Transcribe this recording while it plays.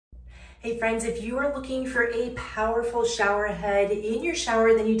Hey friends, if you are looking for a powerful shower head in your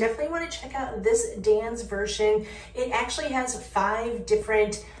shower, then you definitely want to check out this Danze version. It actually has 5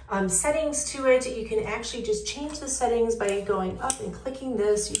 different settings to it. You can actually just change the settings by going up and clicking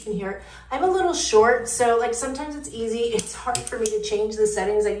this. You can hear, I'm a little short, so like sometimes it's easy. It's hard for me to change the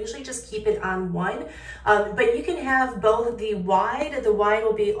settings. I usually just keep it on 1, but you can have both the wide. The wide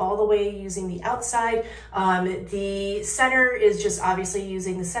will be all the way using the outside. The center is just obviously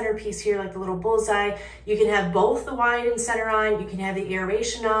using the centerpiece here, like the little bullseye. You can have both the wide and center on. You can have the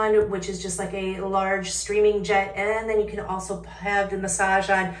aeration on, which is just like a large streaming jet. And then you can also have the massage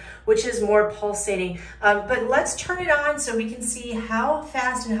on, which is more pulsating. But let's turn it on so we can see how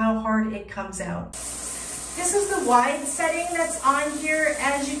fast and how hard it comes out. This is the wide setting that's on here.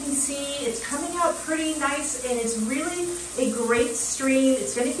 As you can see, it's coming out pretty nice and it's really a great stream.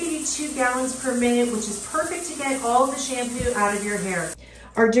 It's gonna give you 2 gallons per minute, which is perfect to get all the shampoo out of your hair.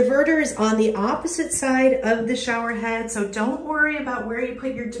 Our diverter is on the opposite side of the shower head, so don't worry about where you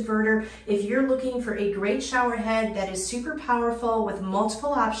put your diverter. If you're looking for a great shower head that is super powerful with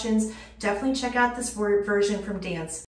multiple options, definitely check out this version from Danze.